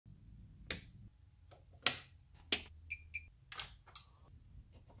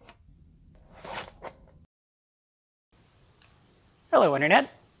Hello Internet,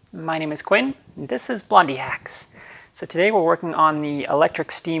 my name is Quinn, and this is Blondihacks. So today we're working on the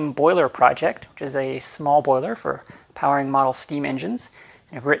electric steam boiler project, which is a small boiler for powering model steam engines.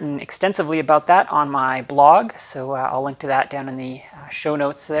 And I've written extensively about that on my blog, so I'll link to that down in the show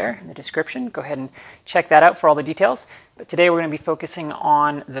notes there in the description. Go ahead and check that out for all the details. But today we're going to be focusing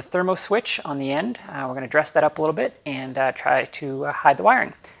on the thermo switch on the end. We're going to dress that up a little bit and try to hide the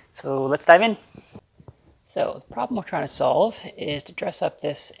wiring. So let's dive in. So the problem we're trying to solve is to dress up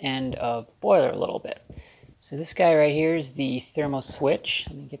this end of the boiler a little bit. So this guy right here is the thermo switch.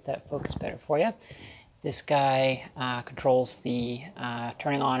 Let me get that focused better for you. This guy controls the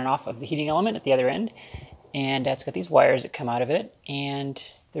turning on and off of the heating element at the other end. And it's got these wires that come out of it. And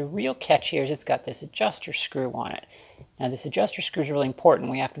the real catch here is it's got this adjuster screw on it. Now this adjuster screw is really important.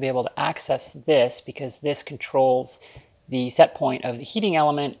 We have to be able to access this because this controls the set point of the heating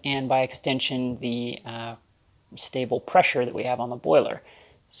element and by extension the stable pressure that we have on the boiler.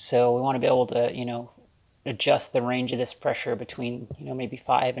 So we want to be able to, adjust the range of this pressure between, maybe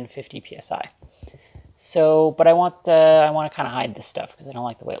 5 and 50 psi. So, but I want to kind of hide this stuff because I don't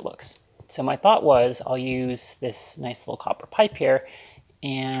like the way it looks. So my thought was I'll use this nice little copper pipe here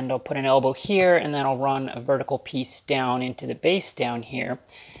and I'll put an elbow here and then I'll run a vertical piece down into the base down here.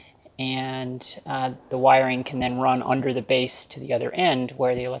 And the wiring can then run under the base to the other end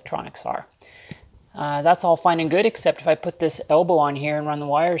where the electronics are. That's all fine and good, except if I put this elbow on here and run the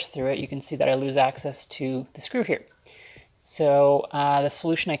wires through it, you can see that I lose access to the screw here. So the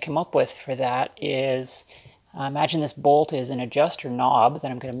solution I came up with for that is, imagine this bolt is an adjuster knob that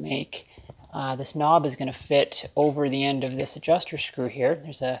I'm going to make. This knob is going to fit over the end of this adjuster screw here.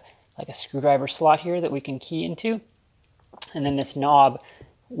 There's like a screwdriver slot here that we can key into. And then this knob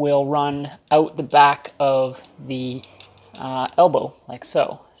will run out the back of the elbow, like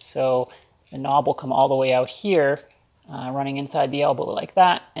so. So the knob will come all the way out here, running inside the elbow like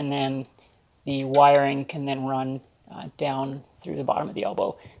that, and then the wiring can then run down through the bottom of the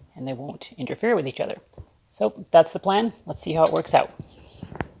elbow, and they won't interfere with each other. So that's the plan. Let's see how it works out.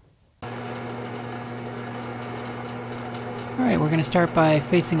 All right, we're going to start by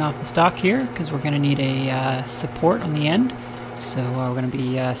facing off the stock here, because we're going to need a support on the end. So we're going to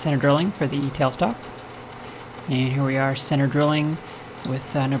be center drilling for the tailstock. And here we are center drilling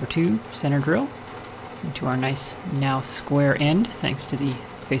with number 2 center drill into our nice now square end thanks to the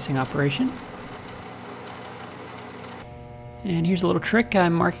facing operation. And here's a little trick.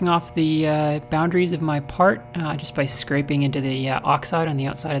 I'm marking off the boundaries of my part just by scraping into the oxide on the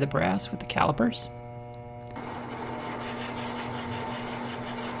outside of the brass with the calipers.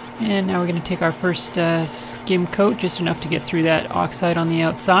 And now we're going to take our first skim coat, just enough to get through that oxide on the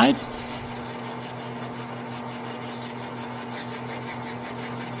outside.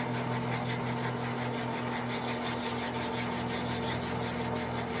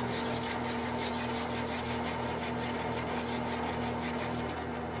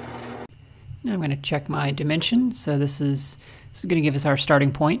 Now I'm going to check my dimension. So this is going to give us our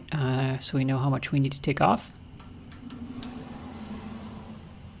starting point, so we know how much we need to take off.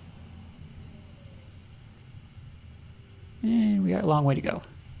 And we got a long way to go.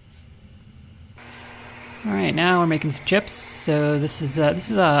 All right, now we're making some chips. So this is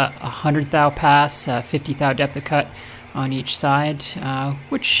a 100 thou pass, 50 thou depth of cut on each side,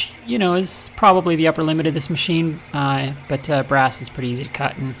 which is probably the upper limit of this machine. But brass is pretty easy to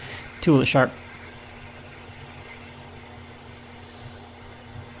cut, and tool is sharp.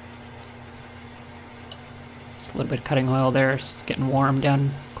 Just a little bit of cutting oil there, just getting warm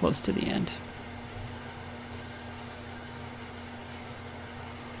down close to the end.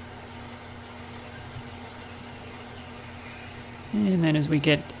 And then as we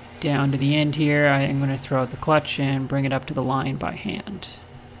get down to the end here, I am going to throw out the clutch and bring it up to the line by hand.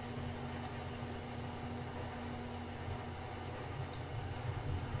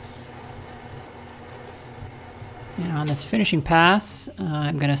 And on this finishing pass,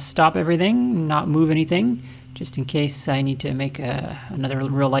 I'm going to stop everything, not move anything, just in case I need to make another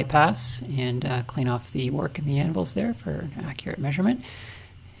real light pass and clean off the work in the anvils there for an accurate measurement.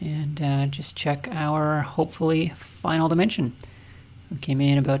 And just check our, hopefully, final dimension. We came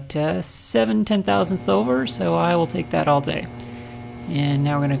in about 7/10,000ths over, so I will take that all day. And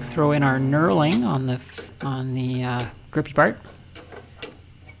now we're going to throw in our knurling on the grippy part.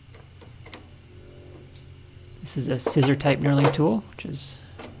 This is a scissor type knurling tool, which is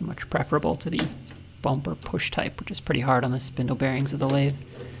much preferable to the bump or push type, which is pretty hard on the spindle bearings of the lathe.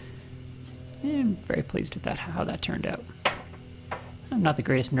 And I'm very pleased with how that turned out. I'm not the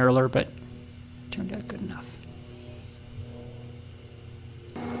greatest knurler, but it turned out good enough.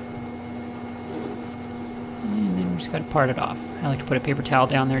 just got to part it off. I like to put a paper towel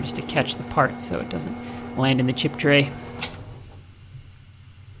down there just to catch the part so it doesn't land in the chip tray.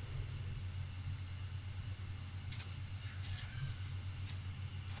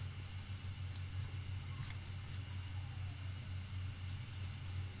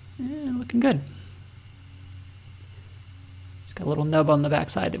 And looking good. Just got a little nub on the back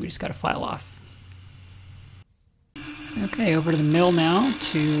side that we just got to file off. Okay, over to the mill now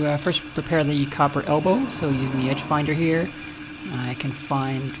to first prepare the copper elbow. So using the edge finder here, I can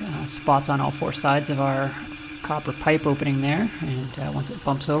find spots on all four sides of our copper pipe opening there, and once it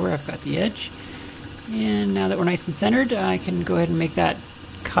bumps over, I've got the edge. And now that we're nice and centered, I can go ahead and make that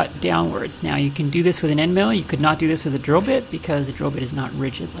cut downwards. Now you can do this with an end mill. You could not do this with a drill bit because a drill bit is not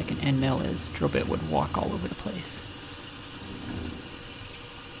rigid like an end mill is. Drill bit would walk all over the place.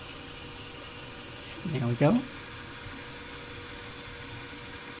 There we go.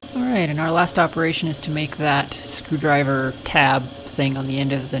 Alright, and our last operation is to make that screwdriver tab thing on the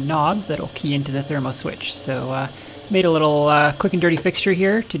end of the knob that'll key into the thermo switch. So made a little quick and dirty fixture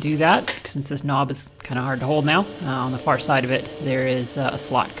here to do that, since this knob is kind of hard to hold now. On the far side of it there is a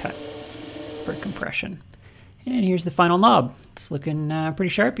slot cut for compression. And here's the final knob. It's looking pretty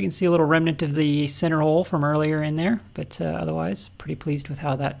sharp. You can see a little remnant of the center hole from earlier in there, but otherwise pretty pleased with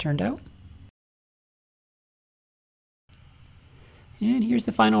how that turned out. And here's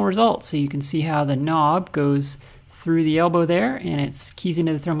the final result. So you can see how the knob goes through the elbow there, and it keys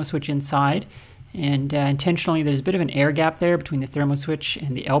into the thermo switch inside. And intentionally there's a bit of an air gap there between the thermo switch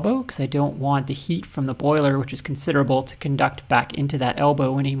and the elbow, because I don't want the heat from the boiler, which is considerable, to conduct back into that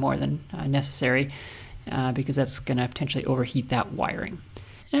elbow any more than necessary, because that's going to potentially overheat that wiring.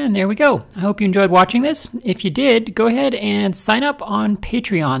 And there we go. I hope you enjoyed watching this. If you did, go ahead and sign up on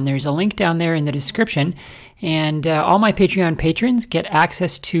Patreon. There's a link down there in the description. And all my Patreon patrons get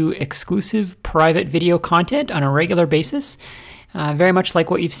access to exclusive private video content on a regular basis, very much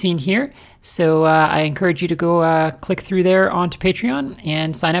like what you've seen here. So I encourage you to go click through there onto Patreon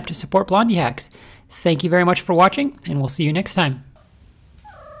and sign up to support Blondihacks. Thank you very much for watching, and we'll see you next time.